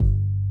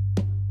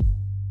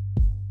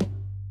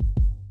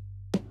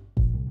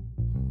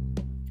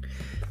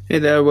Hey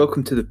there,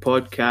 welcome to the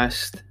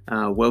podcast.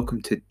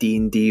 Welcome to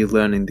D&D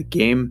Learning the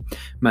Game.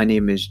 My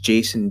name is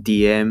Jason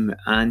DM,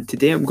 and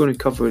today I'm going to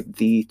cover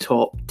the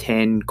top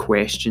 10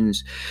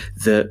 questions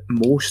that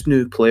most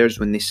new players,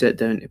 when they sit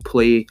down to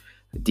play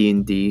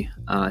D&D,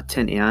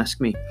 tend to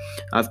ask me.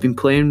 I've been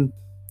playing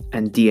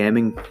and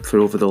DMing for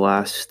over the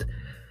last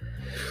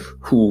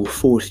 4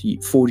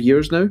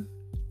 years now,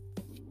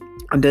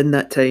 and in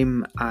that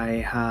time I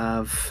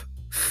have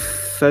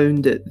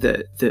found it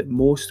that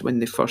most, when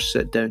they first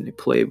sit down to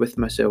play with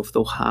myself,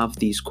 they'll have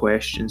these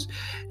questions,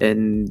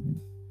 and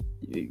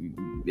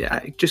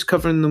just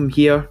covering them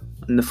here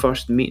in the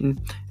first meeting,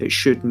 it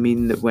should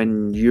mean that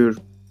when you're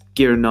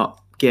gearing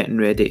up, getting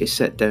ready to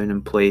sit down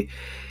and play,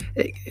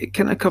 it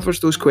kind of covers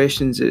those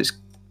questions that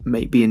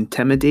might be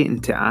intimidating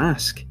to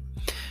ask.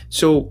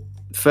 So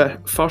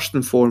first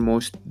and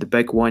foremost, the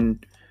big one: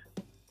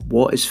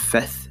 what is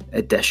 5th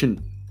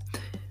edition?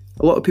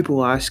 A lot of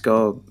people ask,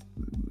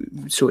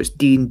 so it's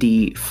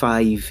D&D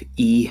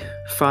 5e.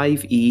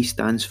 5e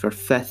stands for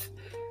 5th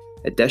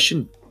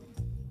edition.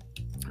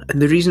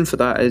 And the reason for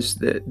that is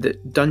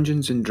that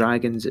Dungeons &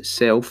 Dragons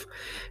itself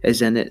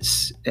is in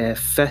its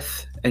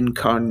 5th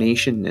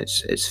incarnation.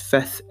 It's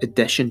 5th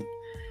edition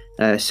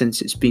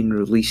since it's been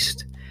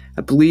released.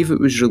 I believe it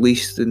was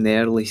released in the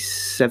early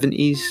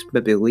 70s,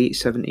 maybe late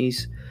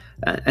 70s.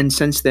 And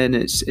since then,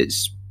 it's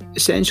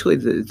essentially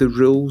the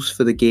rules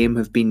for the game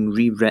have been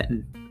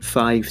rewritten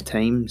 5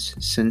 times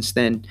since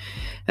then,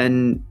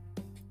 and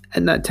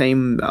in that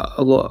time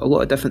a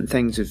lot of different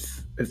things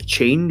have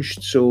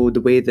changed. So the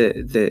way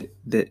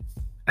that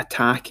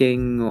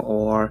attacking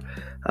or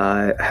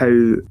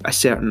how a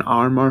certain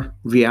armor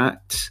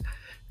reacts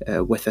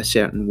with a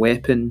certain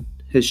weapon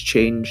has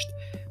changed,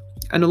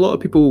 and a lot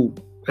of people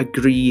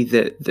agree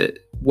that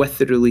with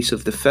the release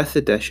of the 5th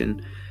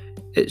edition,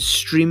 it's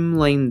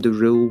streamlined the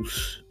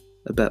rules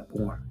a bit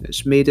more.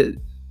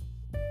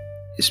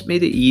 It's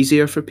made it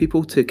easier for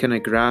people to kind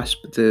of grasp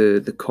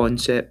the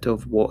concept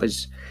of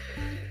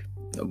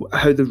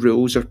how the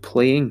rules are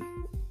playing.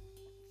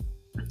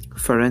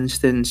 For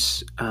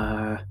instance,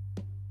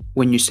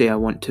 when you say, I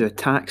want to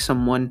attack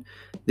someone,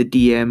 the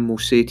DM will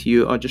say to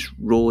you, just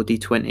roll a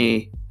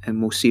d20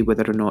 and we'll see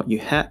whether or not you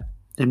hit.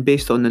 And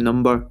based on the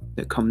number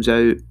that comes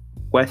out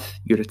with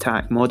your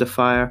attack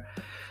modifier,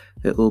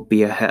 it'll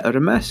be a hit or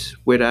a miss.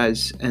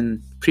 Whereas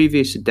in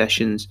previous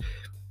editions,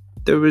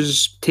 there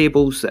was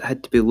tables that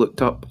had to be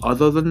looked up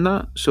other than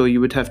that. So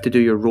you would have to do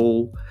your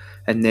roll,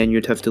 and then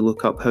you'd have to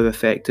look up how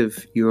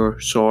effective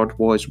your sword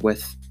was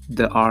with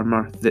the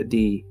armor that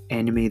the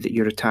enemy that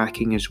you're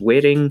attacking is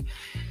wearing,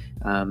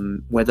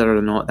 whether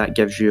or not that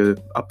gives you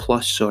a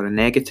plus or a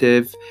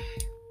negative.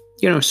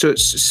 So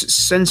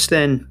since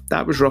then,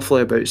 that was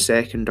roughly about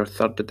 2nd or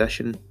 3rd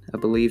edition, I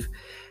believe.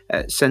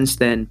 Since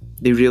then,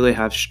 they really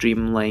have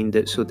streamlined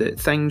it so that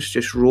things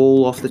just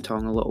roll off the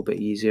tongue a little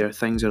bit easier.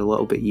 Things are a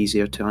little bit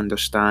easier to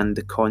understand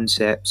the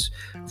concepts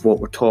of what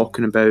we're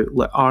talking about,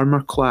 like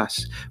armor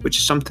class, which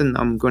is something that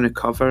I'm going to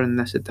cover in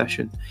this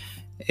edition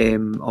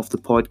of the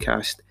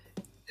podcast.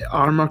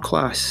 Armor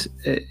class,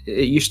 it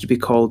used to be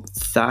called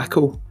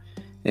THAC0.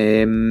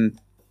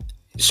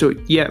 So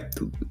yeah,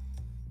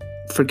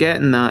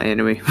 forgetting that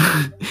anyway.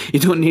 You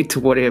don't need to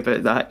worry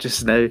about that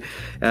just now.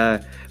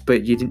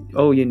 But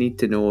all you need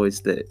to know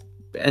is that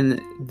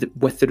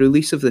with the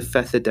release of the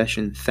 5th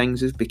edition,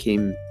 things have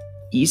become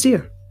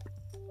easier.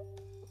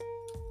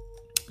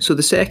 So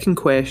the second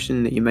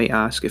question that you might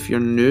ask, if you're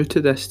new to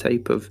this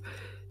type of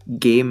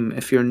game,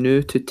 if you're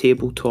new to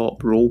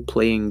tabletop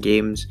role-playing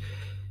games,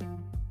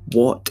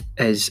 what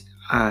is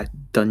a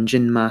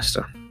dungeon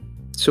master?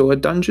 So a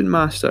dungeon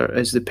master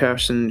is the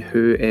person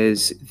who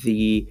is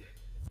the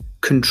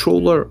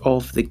controller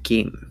of the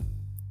game.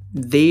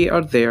 They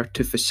are there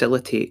to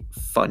facilitate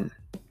fun.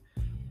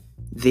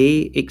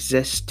 They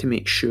exist to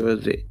make sure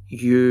that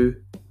you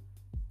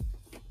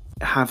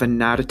have a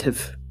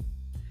narrative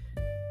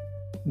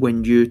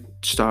when you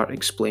start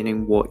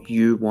explaining what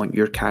you want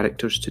your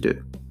characters to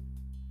do.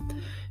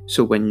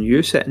 So when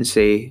you sit and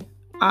say,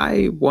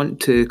 I want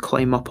to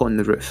climb up on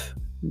the roof,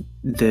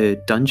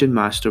 the dungeon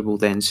master will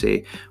then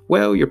say,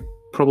 well, you're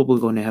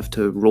probably going to have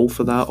to roll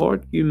for that,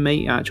 or you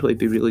might actually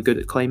be really good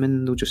at climbing,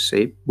 and they'll just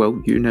say,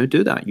 well, you now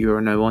do that, you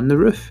are now on the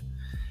roof.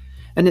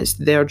 And it's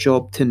their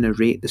job to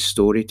narrate the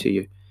story to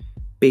you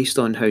based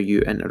on how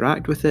you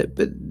interact with it,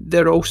 but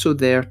they're also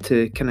there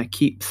to kind of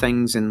keep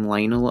things in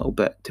line a little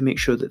bit, to make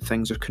sure that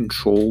things are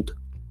controlled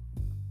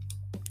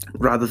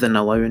rather than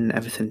allowing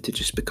everything to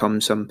just become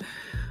some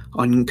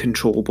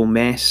uncontrollable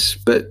mess.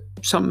 But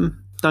some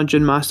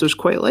dungeon masters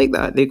quite like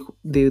that.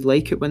 They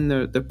like it when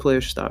their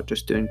players start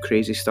just doing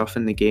crazy stuff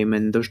in the game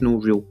and there's no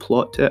real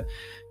plot to it.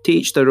 To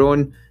each their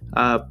own.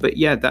 But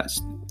yeah, that's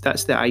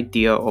the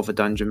idea of a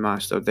dungeon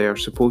master. They're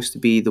supposed to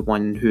be the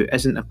one who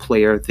isn't a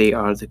player. They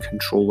are the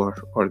controller,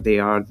 or they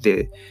are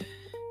the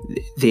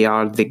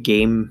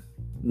game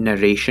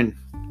narration.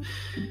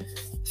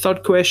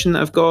 Third question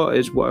that I've got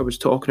is what I was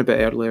talking about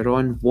earlier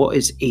on. What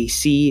is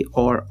AC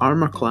or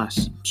armor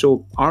class?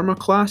 So armor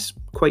class,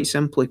 quite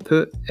simply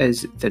put,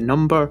 is the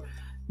number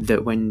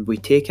that when we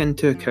take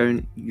into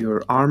account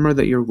your armor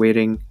that you're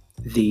wearing,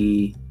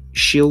 the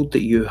shield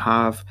that you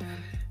have,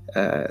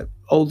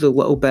 all the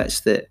little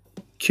bits that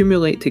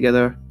accumulate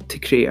together to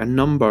create a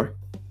number.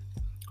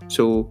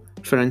 So,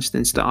 for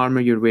instance, the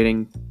armor you're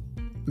wearing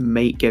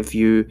might give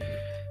you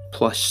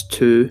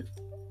 +2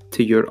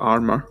 to your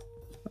armor,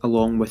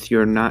 along with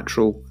your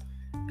natural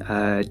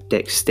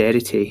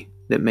dexterity.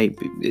 That might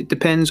be, it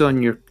depends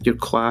on your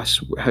class,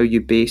 how you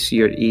base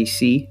your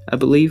AC, I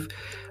believe.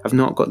 I've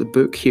not got the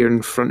book here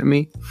in front of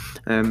me,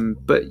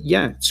 but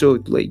yeah,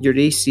 so like your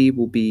AC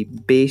will be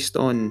based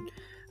on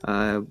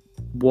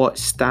what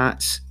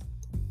stats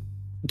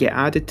get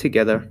added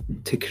together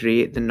to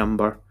create the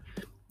number.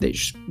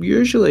 That's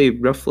usually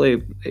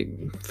roughly,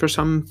 for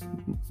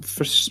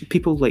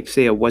people like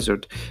say a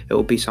wizard, it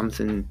will be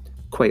something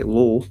quite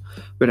low,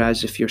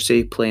 whereas if you're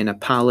say playing a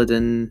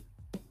paladin,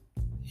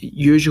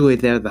 usually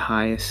they're the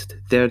highest.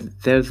 They're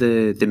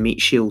the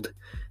meat shield.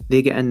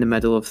 They get in the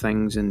middle of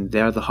things and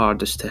they're the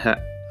hardest to hit.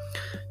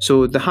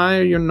 So the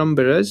higher your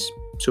number is,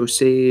 so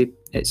say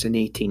it's an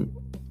 18,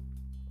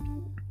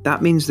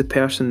 that means the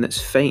person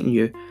that's fighting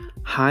you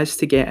has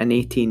to get an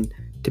 18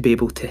 to be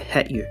able to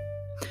hit you.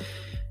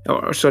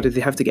 Or sorry,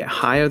 they have to get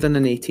higher than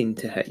an 18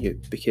 to hit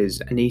you,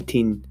 because an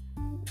 18,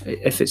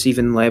 if it's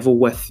even level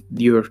with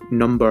your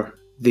number,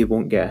 they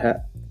won't get hit.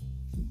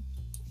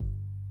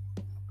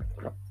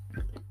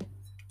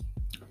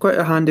 Quite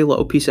a handy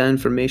little piece of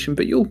information,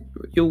 but you'll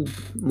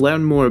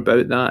learn more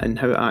about that and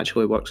how it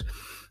actually works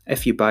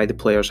if you buy the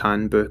player's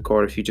handbook,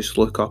 or if you just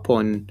look up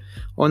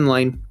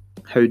online,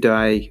 how do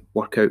I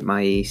work out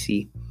my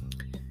AC.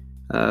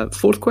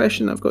 Fourth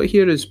question I've got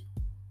here is,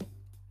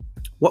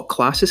 what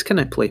classes can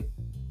I play?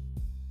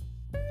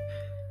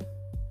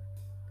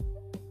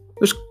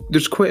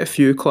 There's quite a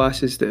few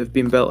classes that have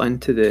been built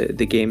into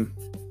the game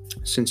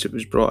since it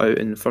was brought out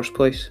in the first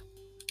place.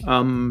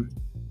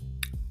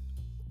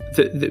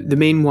 The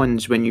main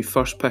ones, when you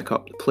first pick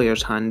up the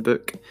player's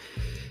handbook,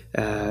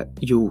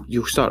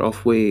 you'll start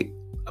off with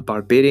a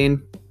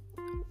barbarian,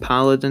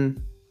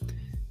 paladin,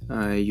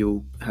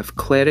 you'll have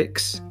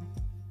clerics,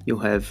 you'll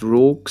have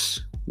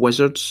rogues,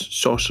 wizards,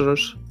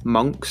 sorcerers,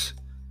 monks.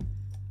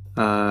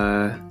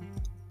 There's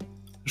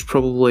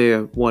probably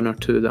one or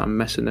two that I'm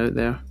missing out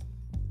there.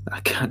 I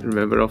can't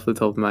remember off the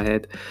top of my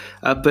head.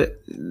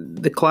 But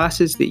the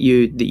classes that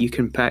you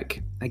can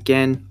pick,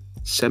 again,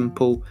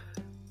 simple.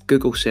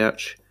 Google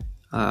search,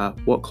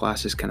 what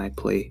classes can I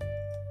play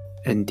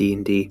in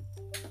D&D?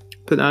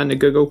 Put that into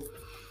Google.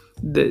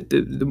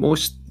 The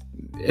most,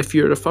 if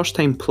you're a first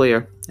time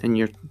player and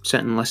you're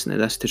sitting listening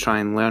to this to try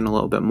and learn a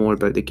little bit more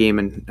about the game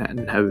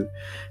and how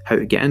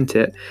to get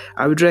into it,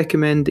 I would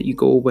recommend that you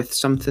go with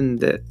something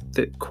that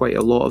quite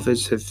a lot of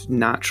us have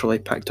naturally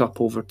picked up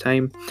over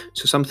time.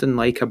 So something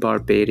like a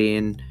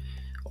barbarian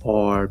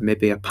or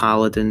maybe a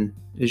paladin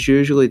is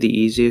usually the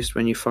easiest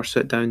when you first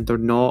sit down. They're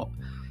not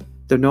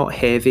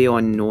heavy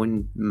on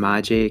knowing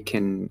magic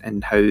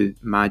and how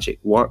magic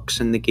works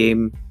in the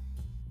game.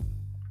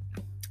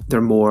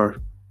 They're more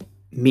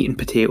meat and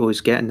potatoes,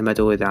 get in the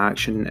middle of the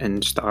action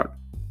and start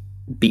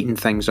beating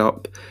things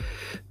up.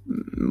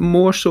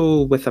 More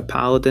so with a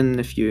paladin,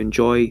 if you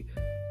enjoy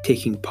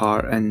taking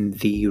part in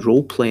the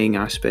role-playing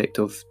aspect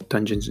of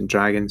Dungeons and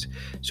Dragons,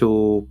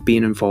 so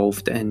being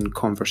involved in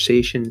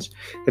conversations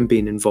and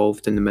being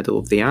involved in the middle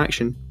of the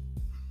action,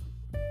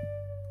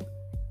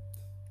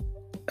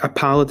 a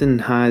paladin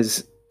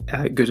has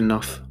good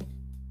enough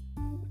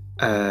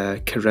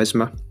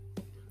charisma.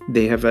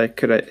 They have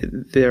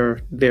their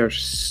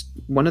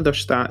one of their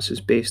stats is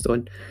based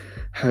on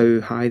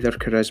how high their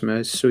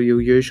charisma is. So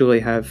you'll usually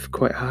have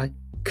quite high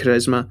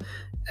charisma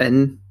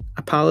in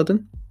a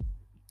paladin.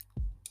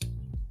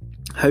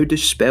 How do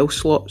spell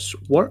slots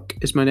work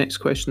is my next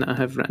question that I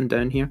have written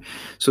down here.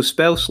 So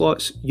spell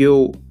slots,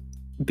 you'll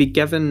be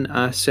given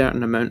a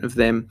certain amount of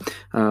them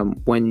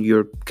when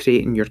you're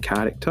creating your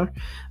character,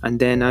 and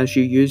then as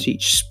you use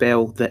each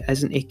spell that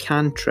isn't a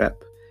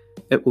cantrip,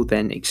 it will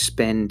then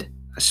expend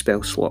a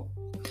spell slot.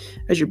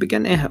 As you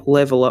begin to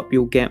level up,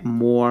 you'll get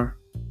more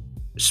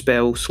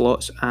spell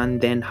slots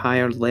and then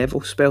higher level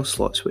spell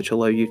slots, which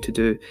allow you to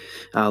do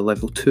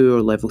level 2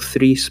 or level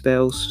 3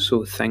 spells.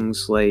 So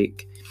things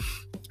like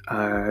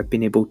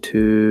being able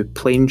to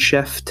plane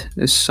shift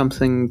is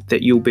something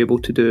that you'll be able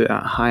to do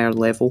at a higher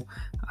level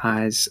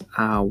as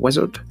a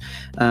wizard.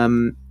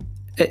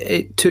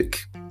 It took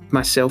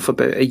myself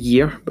about a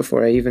year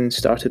before I even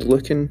started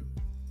looking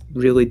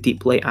really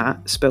deeply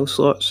at spell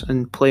slots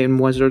and playing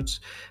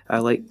wizards. I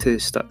like to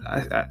start,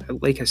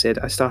 like I said,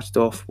 I started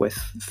off with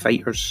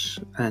fighters,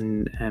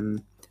 and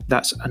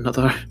that's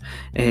another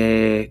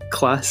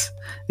class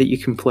that you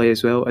can play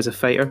as well as a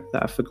fighter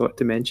that I forgot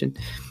to mention.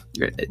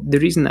 The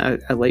reason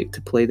that I like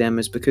to play them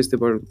is because they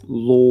were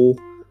low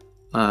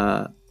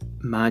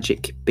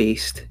magic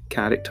based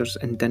characters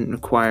and didn't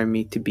require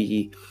me to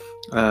be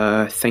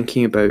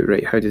thinking about,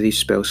 right, how do these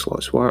spell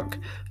slots work,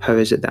 how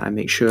is it that I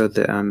make sure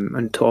that I'm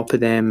on top of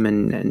them,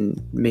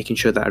 and making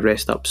sure that I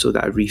rest up so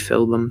that I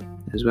refill them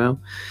as well.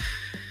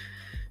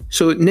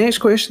 So next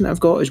question that I've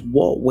got is,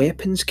 what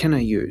weapons can I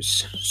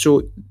use?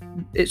 So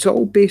it's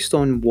all based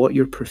on what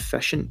you're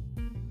proficient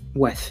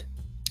with.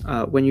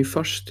 When you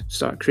first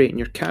start creating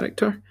your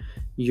character,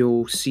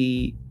 you'll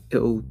see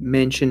it'll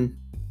mention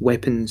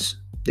weapons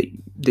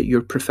that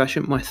you're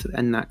proficient with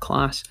in that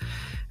class.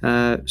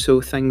 So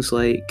things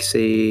like,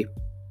 say,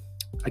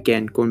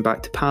 again, going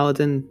back to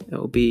Paladin,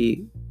 it'll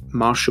be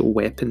martial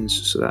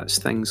weapons. So that's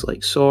things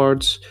like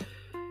swords,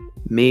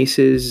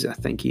 maces, I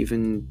think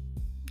even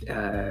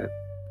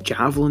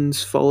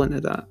javelins fall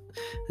into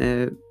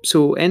that.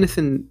 So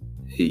anything,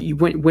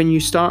 when you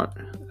start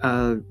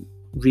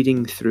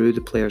reading through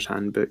the player's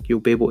handbook, you'll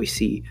be able to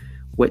see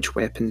which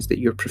weapons that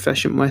you're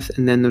proficient with,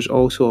 and then there's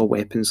also a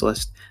weapons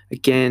list.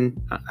 Again,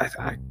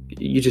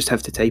 you just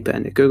have to type it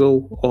into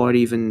Google or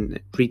even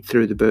read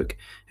through the book,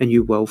 and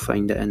you will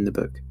find it in the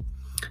book.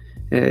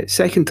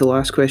 Second to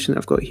last question that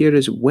I've got here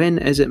is, when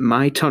is it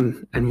my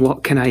turn and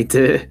what can I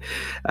do?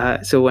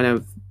 So when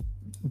I've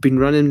been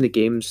running the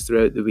games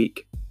throughout the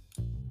week,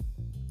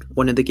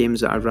 one of the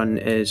games that I run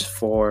is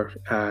for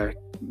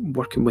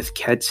working with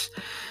kids,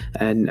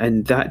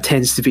 and that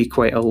tends to be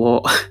quite a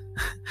lot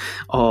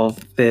of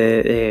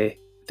the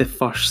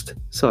first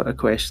sort of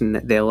question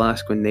that they'll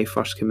ask when they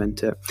first come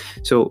into it.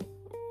 So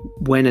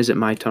when is it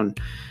my turn?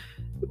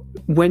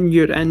 When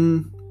you're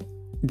in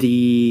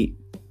the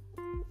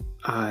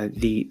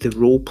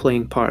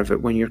role-playing part of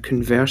it, when you're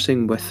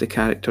conversing with the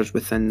characters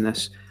within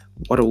this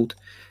world,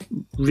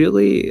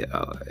 really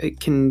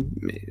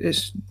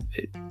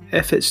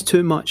if it's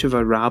too much of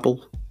a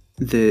rabble,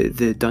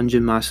 the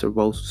dungeon master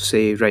will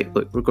say, right,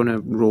 look, we're going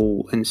to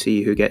roll and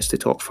see who gets to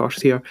talk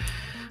first here.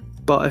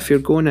 But if you're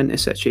going into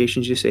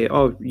situations, you say,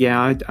 oh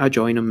yeah, I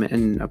join them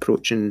in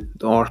approaching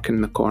the orc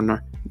in the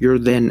corner, you're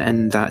then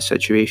in that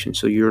situation,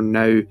 so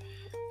it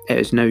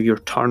is now your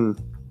turn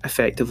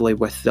effectively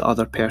with the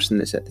other person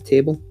that's at the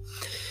table.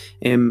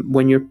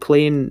 When you're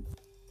playing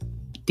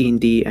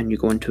D&D and you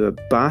go into a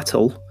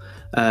battle,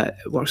 it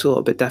works a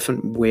little bit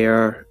different,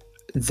 where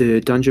the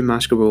dungeon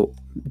master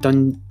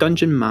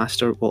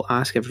will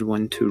ask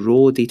everyone to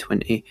roll a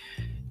d20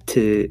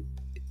 to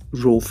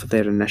roll for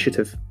their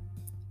initiative,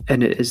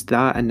 and it is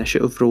that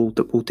initiative roll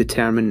that will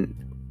determine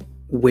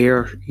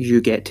where you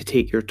get to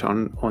take your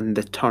turn on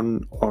the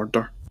turn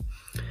order.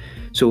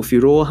 So if you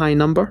roll a high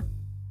number,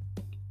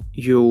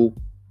 you'll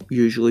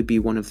usually be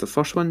one of the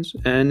first ones,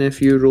 and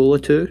if you roll a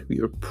 2,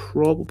 you're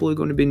probably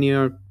going to be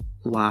near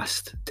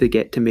last to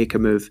get to make a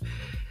move,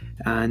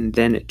 and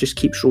then it just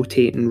keeps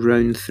rotating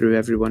round through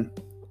everyone.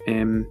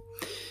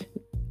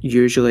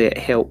 Usually it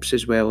helps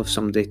as well if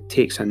somebody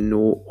takes a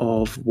note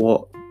of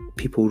what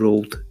people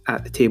rolled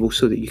at the table,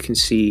 so that you can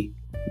see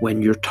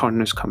when your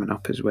turn is coming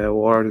up as well,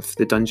 or if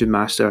the dungeon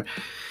master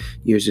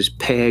uses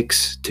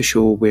pegs to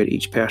show where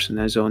each person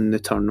is on the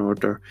turn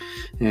order.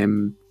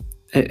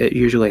 It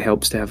usually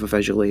helps to have a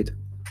visual aid.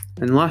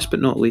 And last but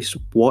not least,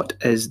 what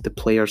is the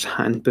player's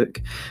handbook?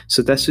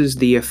 So this is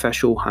the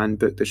official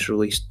handbook that's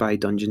released by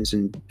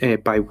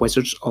by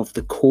Wizards of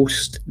the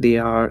Coast. They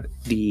are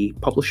the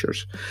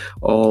publishers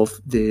of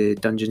the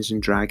Dungeons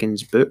and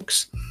Dragons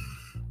books.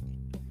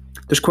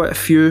 There's quite a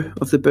few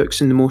of the books,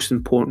 and the most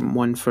important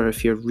one for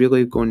if you're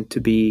really going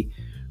to be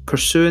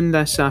pursuing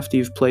this after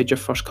you've played your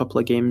first couple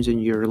of games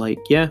and you're like,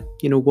 yeah,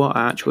 you know what,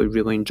 I actually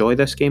really enjoy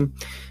this game,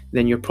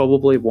 then you're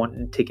probably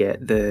wanting to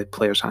get the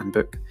Player's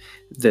Handbook.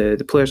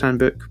 The Player's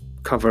Handbook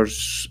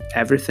covers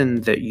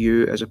everything that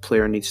you as a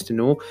player needs to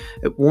know.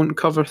 It won't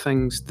cover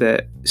things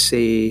that,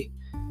 say,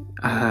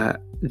 that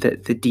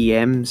the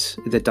DM's,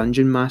 the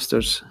Dungeon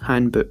Master's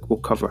Handbook will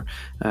cover.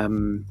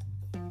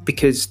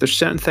 Because there's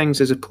certain things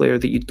as a player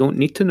that you don't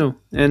need to know.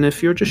 And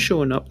if you're just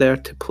showing up there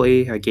to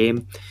play a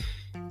game,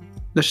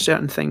 there's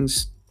certain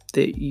things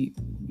that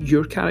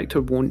your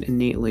character won't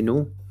innately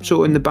know.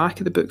 So in the back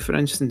of the book, for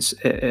instance,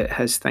 it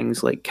has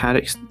things like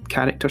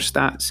character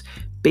stats,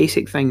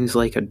 basic things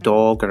like a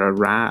dog or a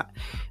rat.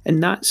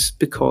 And that's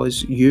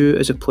because you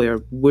as a player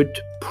would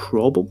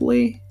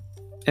probably,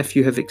 if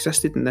you have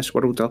existed in this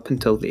world up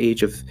until the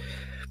age of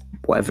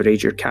whatever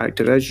age your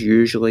character is,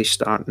 usually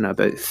starting at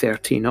about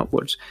 13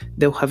 upwards,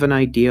 they'll have an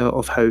idea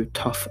of how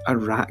tough a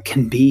rat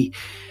can be.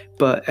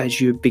 But as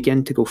you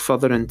begin to go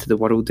further into the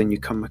world and you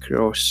come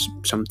across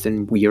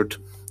something weird,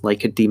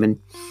 like a demon,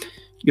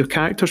 your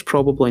character's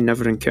probably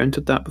never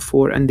encountered that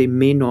before, and they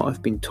may not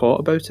have been taught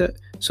about it,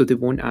 so they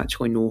won't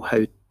actually know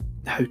how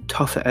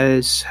tough it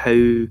is, how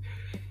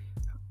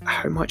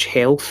much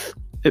health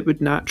it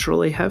would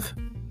naturally have.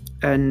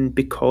 And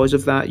because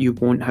of that, you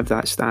won't have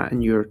that stat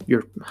in your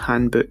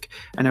handbook.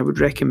 And I would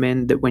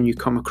recommend that when you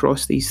come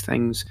across these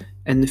things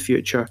in the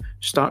future,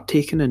 start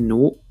taking a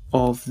note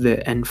of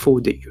the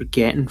info that you're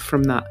getting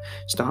from that.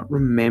 Start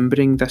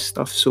remembering this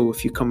stuff. So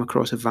if you come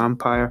across a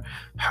vampire,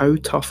 how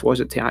tough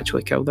was it to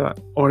actually kill that?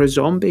 Or a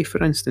zombie,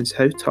 for instance,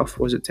 how tough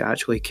was it to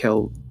actually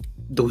kill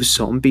those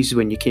zombies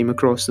when you came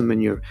across them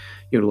in your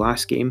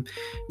last game?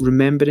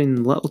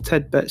 Remembering little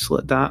tidbits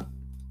like that,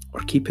 or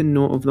keeping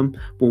note of them,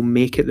 will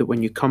make it that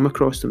when you come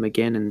across them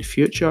again in the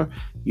future,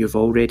 you've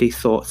already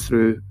thought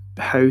through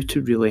how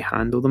to really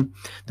handle them.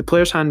 The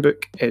Player's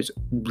Handbook is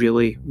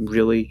really,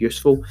 really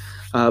useful,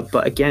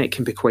 but again, it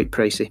can be quite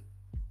pricey.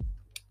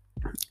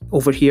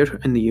 Over here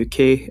in the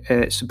UK,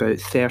 it's about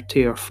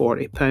 £30 or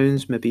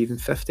 £40, maybe even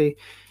 50.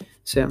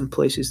 Certain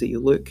places that you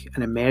look.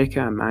 In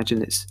America, I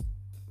imagine it's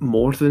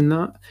more than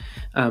that.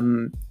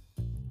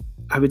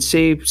 I would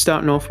say,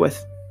 starting off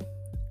with,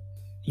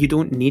 you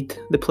don't need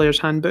the Player's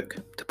Handbook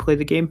to play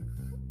the game.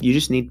 You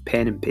just need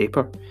pen and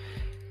paper.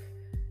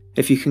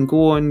 If you can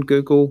go on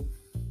Google,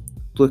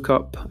 look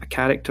up a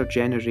character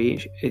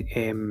generation,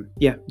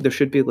 there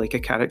should be like a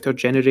character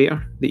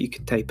generator that you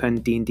can type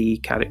in, D&D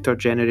character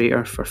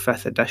generator for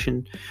 5th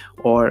edition,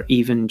 or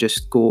even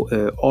just go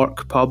to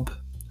OrcPub.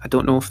 I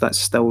don't know if that's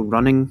still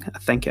running. I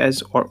think it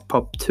is,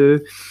 OrcPub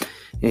 2.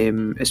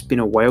 It's been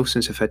a while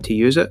since I've had to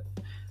use it.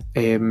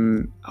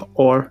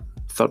 Or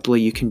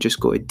thirdly, you can just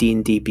go to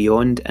D&D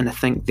Beyond, and I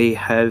think they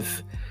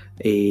have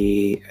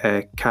a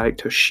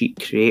character sheet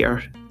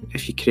creator.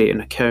 If you create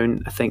an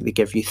account, I think they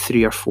give you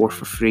 3 or 4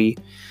 for free.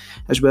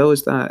 As well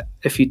as that,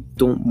 if you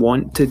don't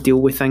want to deal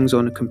with things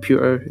on a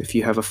computer, if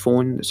you have a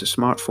phone, it's a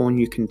smartphone,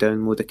 you can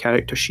download a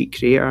character sheet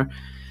creator.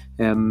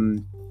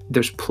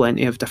 There's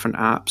plenty of different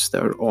apps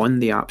that are on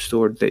the App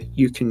Store that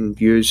you can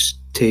use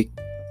to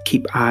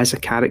keep as a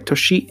character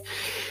sheet.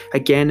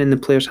 Again, in the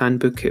Player's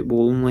Handbook, it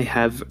will only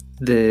have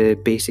the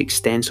basic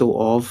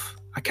stencil of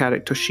a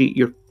character sheet.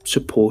 You're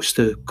supposed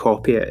to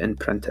copy it and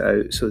print it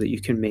out so that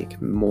you can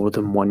make more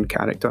than one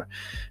character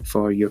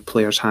for your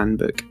Player's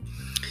Handbook.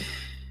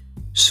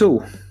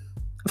 So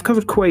I've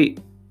covered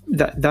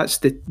that's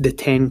the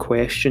 10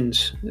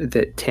 questions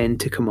that tend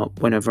to come up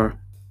whenever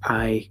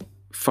I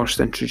first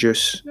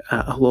introduce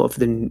a lot of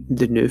the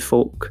new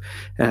folk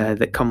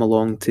that come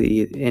along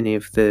to any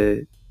of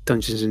the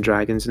Dungeons and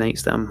Dragons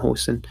nights that I'm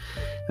hosting.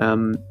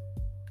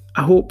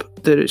 I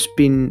hope that it's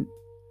been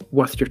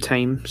worth your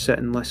time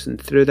sitting and listening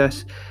through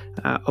this.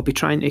 I'll be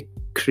trying to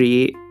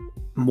create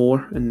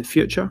more in the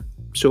future,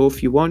 so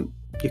if you want,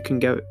 you can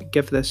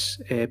give this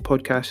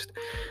podcast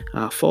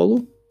a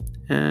follow,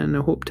 and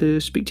I hope to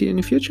speak to you in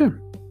the future.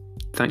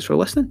 Thanks for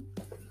listening.